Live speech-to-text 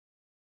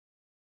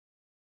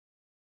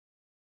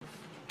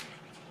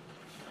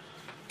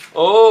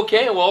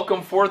Okay,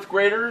 welcome fourth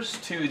graders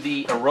to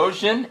the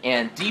erosion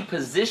and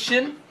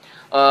deposition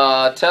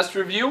test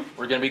review.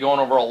 We're going to be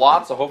going over a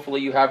lot, so hopefully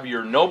you have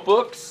your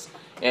notebooks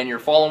and you're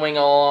following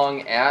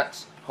along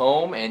at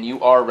home and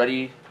you are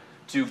ready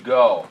to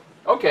go.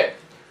 Okay,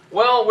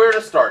 well, where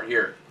to start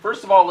here?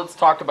 First of all, let's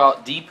talk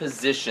about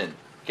deposition.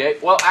 Okay,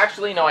 well,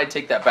 actually, no, I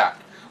take that back.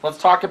 Let's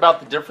talk about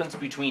the difference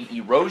between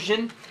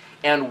erosion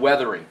and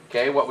weathering,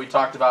 okay, what we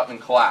talked about in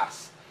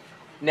class.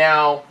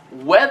 Now,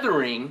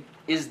 weathering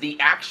is the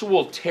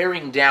actual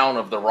tearing down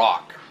of the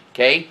rock,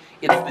 okay?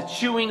 It's the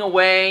chewing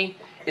away,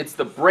 it's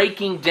the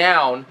breaking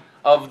down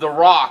of the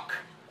rock,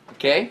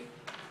 okay?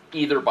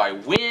 Either by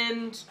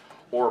wind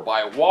or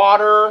by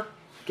water,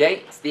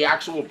 okay? It's the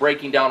actual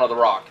breaking down of the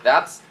rock.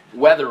 That's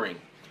weathering.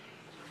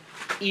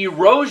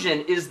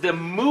 Erosion is the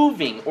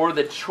moving or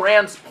the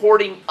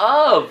transporting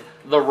of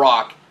the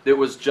rock that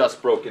was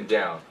just broken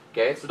down,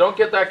 okay? So don't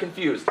get that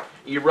confused.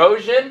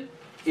 Erosion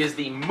is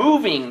the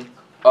moving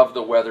of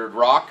the weathered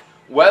rock.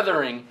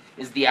 Weathering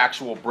is the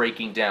actual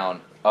breaking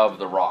down of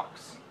the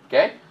rocks,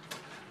 okay?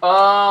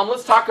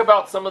 Let's talk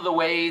about some of the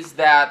ways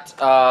that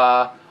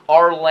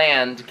our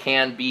land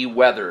can be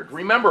weathered.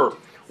 Remember,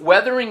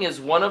 weathering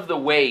is one of the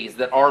ways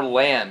that our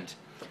land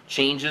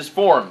changes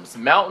forms.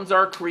 Mountains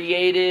are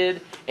created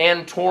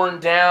and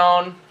torn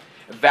down.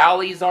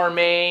 Valleys are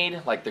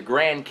made, like the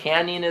Grand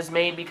Canyon is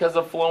made because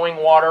of flowing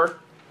water.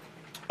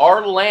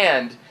 Our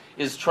land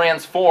is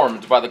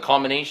transformed by the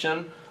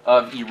combination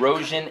of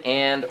erosion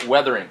and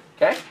weathering,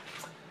 okay?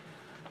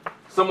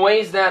 Some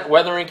ways that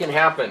weathering can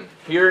happen.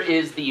 Here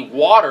is the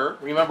water.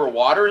 Remember,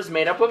 water is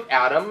made up of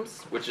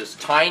atoms, which is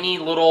tiny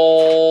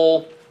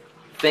little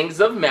things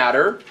of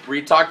matter.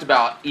 We talked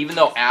about, even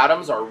though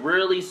atoms are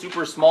really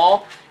super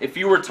small, if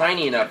you were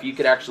tiny enough, you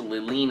could actually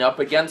lean up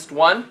against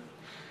one.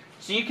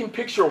 So you can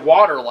picture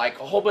water like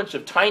a whole bunch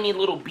of tiny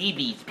little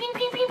BBs, beep,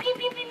 beep, beep, beep,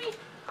 beep, beep,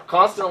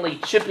 constantly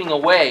chipping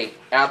away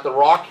at the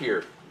rock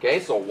here. Okay,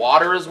 so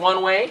water is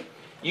one way.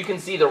 You can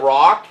see the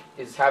rock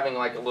is having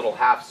like a little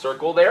half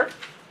circle there.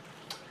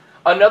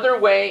 Another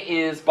way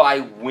is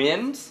by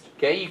wind.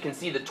 Okay, you can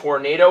see the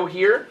tornado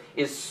here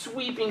is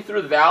sweeping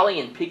through the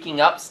valley and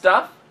picking up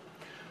stuff.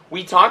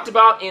 We talked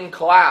about in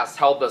class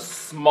how the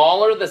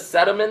smaller the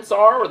sediments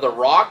are, or the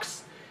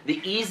rocks, the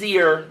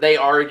easier they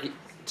are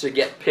to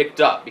get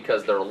picked up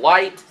because they're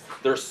light,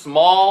 they're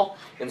small,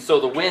 and so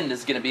the wind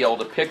is going to be able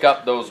to pick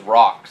up those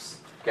rocks.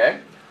 Okay?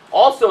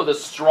 Also, the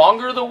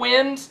stronger the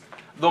wind,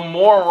 the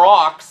more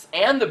rocks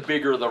and the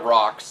bigger the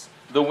rocks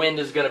the wind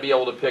is going to be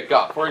able to pick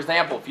up. For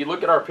example, if you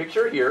look at our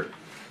picture here,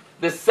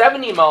 the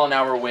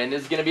 70-mile-an-hour wind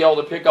is going to be able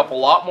to pick up a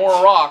lot more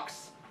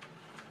rocks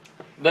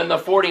than the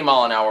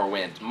 40-mile-an-hour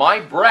wind. My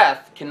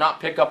breath cannot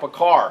pick up a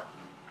car,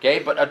 okay?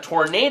 But a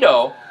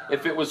tornado,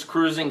 if it was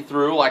cruising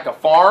through like a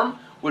farm,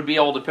 would be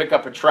able to pick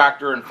up a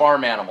tractor and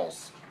farm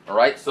animals. All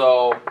right,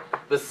 so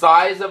the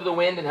size of the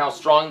wind and how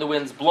strong the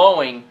wind's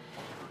blowing,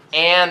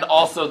 and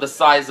also the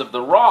size of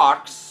the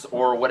rocks,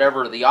 or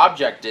whatever the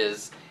object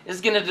is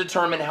going to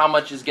determine how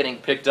much is getting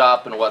picked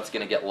up and what's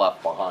going to get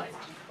left behind.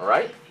 All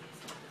right?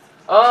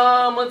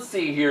 Let's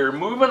see here.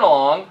 Moving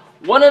along.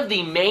 One of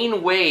the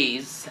main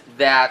ways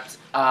that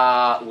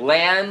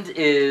land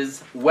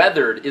is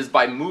weathered is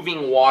by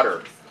moving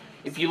water.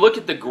 If you look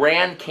at the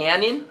Grand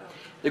Canyon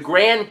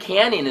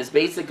is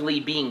basically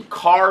being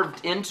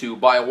carved into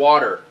by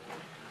water.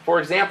 For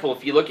example,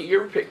 if you look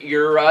at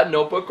your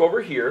notebook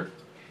over here,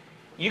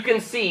 you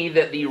can see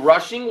that the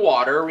rushing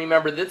water,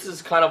 remember this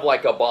is kind of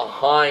like a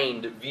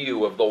behind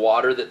view of the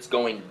water that's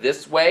going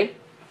this way,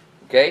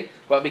 okay?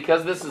 But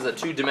because this is a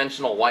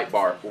two-dimensional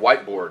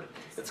whiteboard,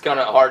 it's kind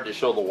of hard to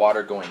show the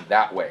water going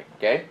that way,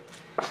 okay?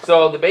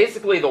 So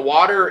basically the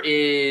water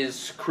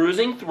is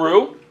cruising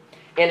through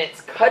and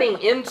it's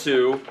cutting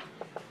into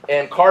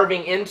and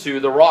carving into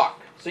the rock.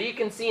 So you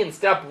can see in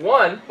step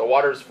one, the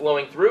water is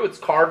flowing through, it's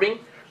carving.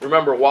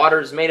 Remember,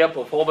 water is made up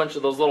of a whole bunch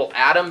of those little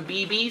atom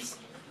BBs,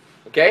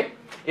 okay?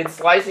 It's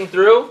slicing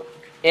through,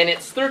 and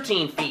it's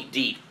 13 feet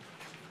deep.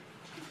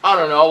 I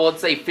don't know,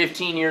 let's say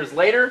 15 years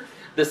later,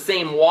 the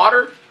same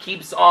water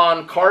keeps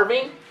on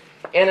carving,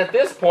 and at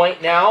this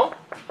point now,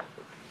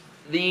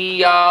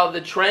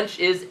 the trench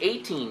is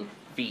 18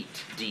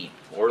 feet deep,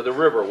 or the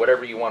river,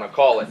 whatever you want to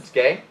call it,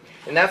 okay?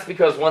 And that's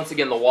because, once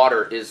again, the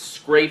water is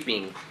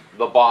scraping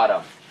the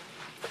bottom.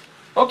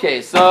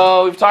 Okay,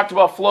 so we've talked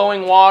about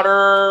flowing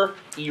water,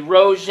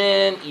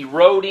 erosion,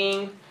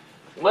 eroding.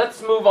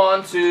 Let's move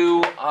on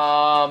to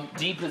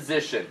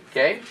deposition,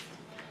 okay?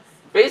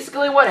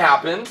 Basically what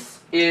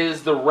happens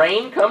is the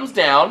rain comes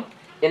down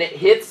and it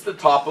hits the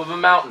top of a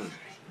mountain.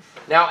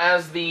 Now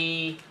as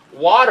the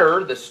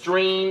water, the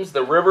streams,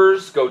 the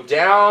rivers go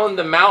down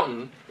the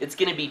mountain, it's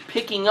going to be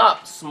picking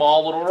up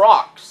small little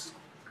rocks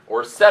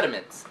or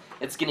sediments.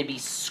 It's going to be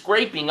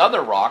scraping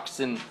other rocks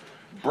and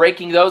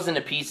breaking those into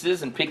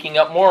pieces and picking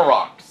up more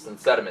rocks and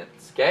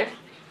sediments, okay?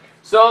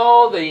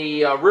 So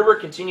the river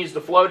continues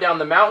to flow down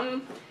the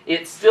mountain.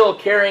 It's still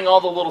carrying all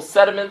the little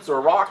sediments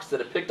or rocks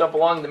that it picked up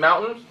along the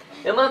mountain.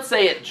 And let's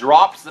say it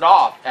drops it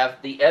off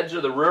at the edge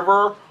of the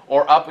river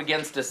or up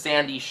against a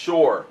sandy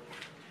shore.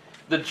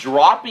 the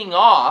dropping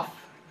off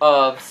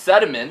of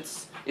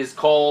sediments is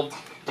called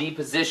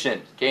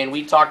deposition. Okay, and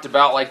we talked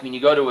about like when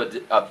you go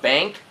to a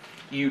bank,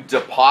 you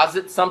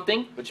deposit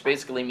something, which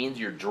basically means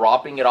you're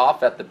dropping it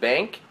off at the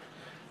bank.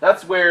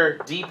 That's where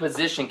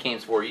deposition came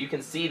for. You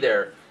can see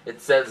there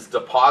it says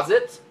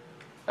deposit.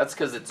 That's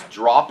because it's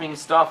dropping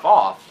stuff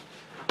off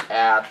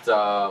at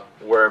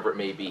wherever it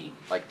may be,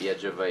 like the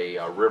edge of a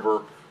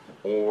river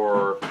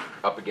or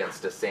up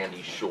against a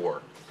sandy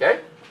shore.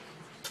 Okay.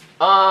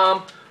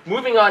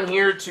 Moving on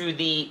here to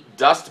the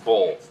Dust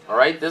Bowl. All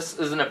right, this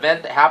is an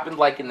event that happened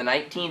like in the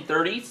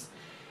 1930s.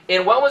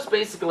 And what was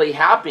basically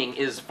happening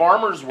is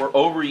farmers were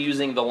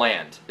overusing the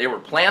land. They were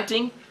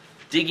planting,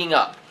 digging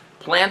up,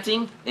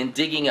 planting, and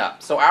digging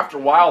up. So after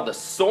a while, the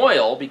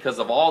soil, because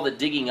of all the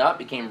digging up,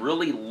 became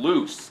really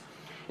loose.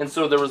 And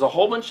so there was a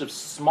whole bunch of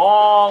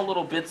small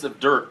little bits of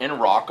dirt and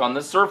rock on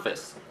the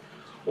surface.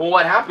 Well,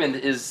 what happened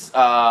is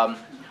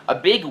a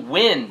big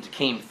wind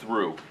came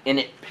through, and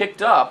it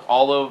picked up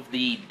all of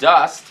the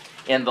dust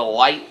and the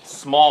light,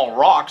 small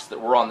rocks that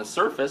were on the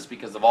surface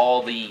because of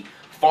all the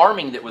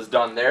farming that was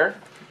done there.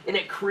 And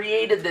it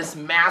created this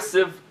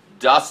massive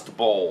dust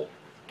bowl.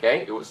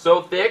 Okay, it was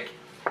so thick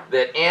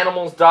that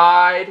animals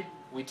died.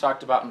 We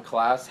talked about in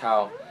class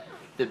how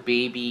the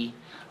baby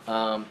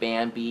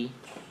Bambi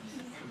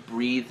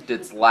breathed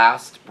its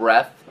last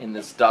breath in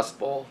this dust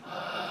bowl.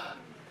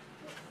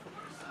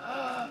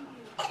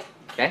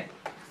 Okay,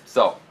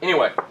 so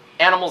anyway,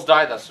 animals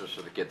died. That's just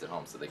for the kids at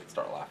home so they can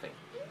start laughing.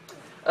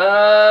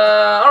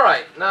 All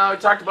right, now we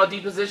talked about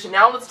deposition.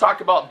 Now let's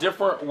talk about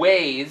different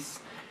ways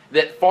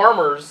that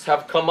farmers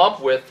have come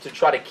up with to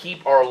try to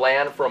keep our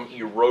land from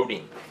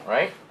eroding,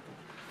 right?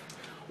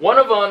 One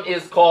of them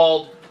is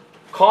called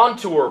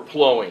contour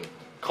plowing.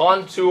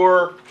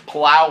 Contour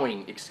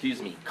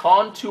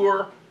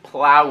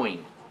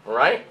plowing, all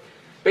right?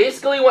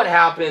 Basically what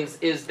happens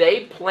is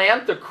they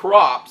plant the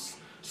crops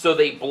so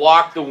they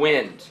block the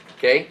wind,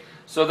 okay?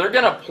 So they're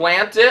going to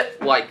plant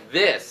it like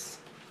this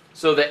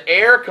so the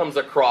air comes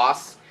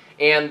across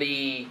and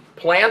the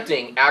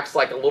planting acts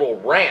like a little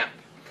ramp.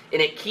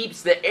 And it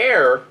keeps the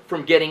air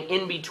from getting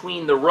in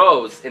between the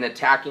rows and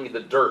attacking the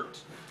dirt.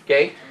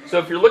 Okay? So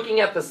if you're looking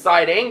at the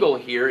side angle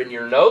here in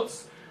your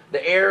notes,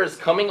 the air is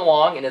coming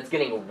along and it's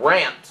getting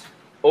ramped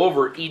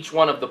over each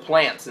one of the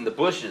plants and the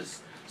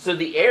bushes. So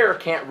the air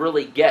can't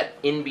really get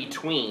in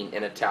between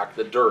and attack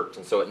the dirt,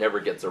 and so it never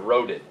gets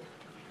eroded.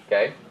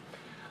 Okay?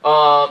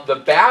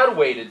 The bad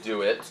way to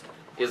do it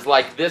is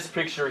like this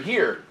picture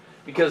here,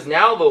 because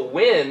now the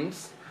wind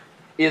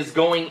is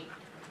going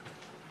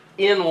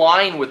in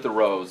line with the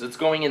rows. It's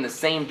going in the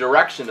same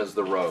direction as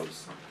the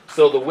rows.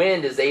 So the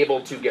wind is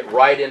able to get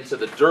right into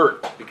the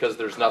dirt because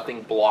there's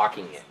nothing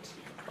blocking it.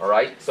 All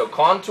right? So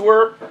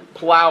contour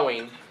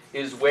plowing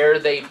is where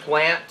they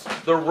plant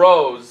the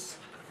rows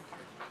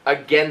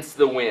against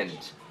the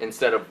wind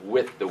instead of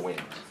with the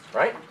wind,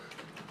 right?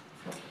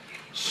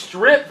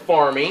 Strip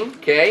farming,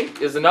 okay,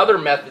 is another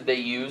method they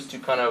use to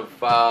kind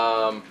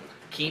of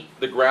keep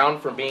the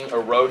ground from being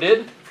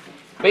eroded.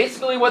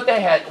 Basically what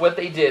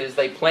they did is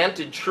they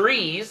planted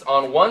trees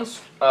on one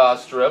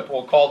strip.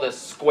 We'll call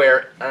this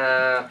square.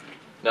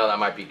 No, that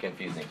might be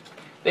confusing.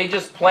 They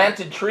just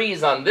planted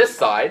trees on this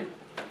side,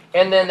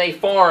 and then they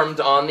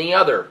farmed on the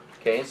other.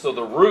 Okay, so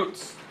the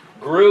roots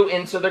grew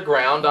into the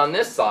ground on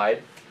this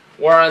side,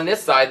 where on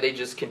this side they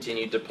just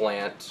continued to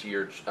plant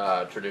your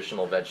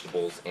traditional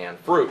vegetables and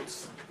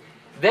fruits.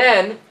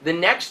 Then the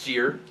next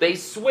year they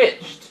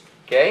switched.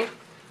 Okay.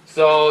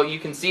 So you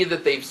can see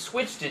that they've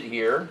switched it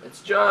here.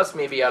 It's just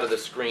maybe out of the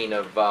screen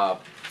of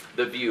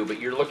the view,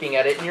 but you're looking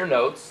at it in your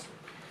notes.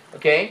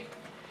 Okay?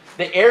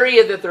 The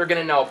area that they're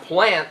going to now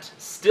plant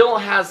still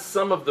has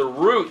some of the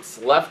roots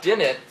left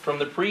in it from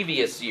the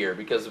previous year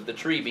because of the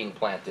tree being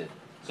planted.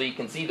 So you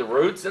can see the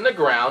roots in the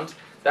ground.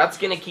 That's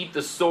going to keep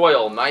the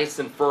soil nice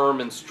and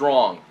firm and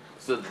strong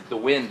so that the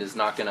wind is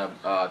not going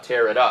to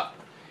tear it up.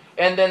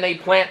 And then they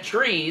plant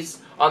trees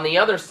on the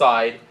other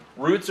side.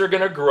 Roots are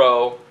going to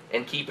grow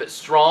and keep it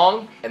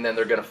strong, and then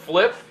they're going to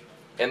flip.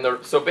 And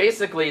so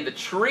basically the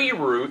tree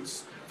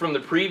roots from the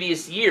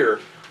previous year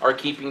are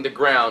keeping the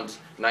ground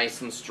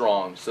nice and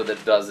strong so that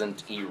it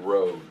doesn't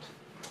erode.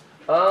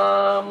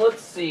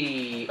 Let's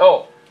see.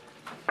 Oh,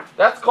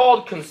 that's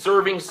called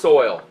conserving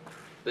soil.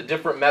 The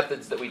different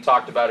methods that we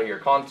talked about here,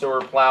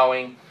 contour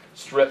plowing,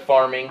 strip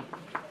farming.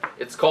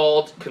 It's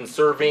called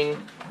conserving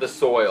the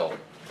soil,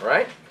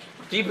 right?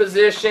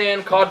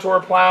 Deposition, contour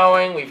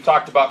plowing, we've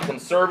talked about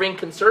conserving.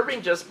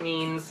 Conserving just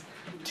means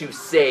to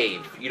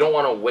save. You don't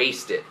want to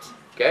waste it,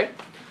 okay?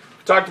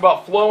 We've talked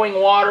about flowing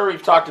water.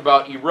 We've talked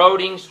about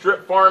eroding,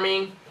 strip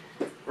farming.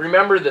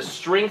 Remember, the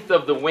strength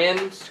of the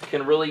wind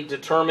can really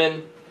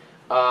determine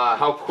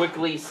how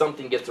quickly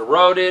something gets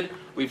eroded.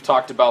 We've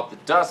talked about the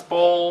Dust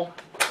Bowl.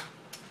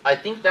 I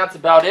think that's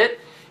about it.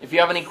 If you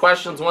have any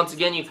questions, once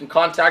again, you can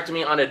contact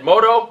me on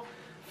Edmodo,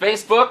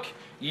 Facebook.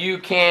 You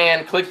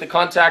can click the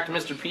Contact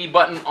Mr. P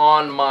button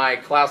on my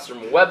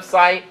classroom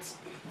website.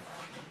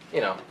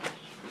 You know,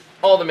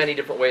 all the many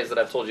different ways that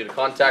I've told you to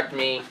contact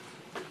me.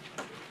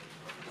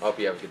 I hope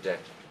you have a good day.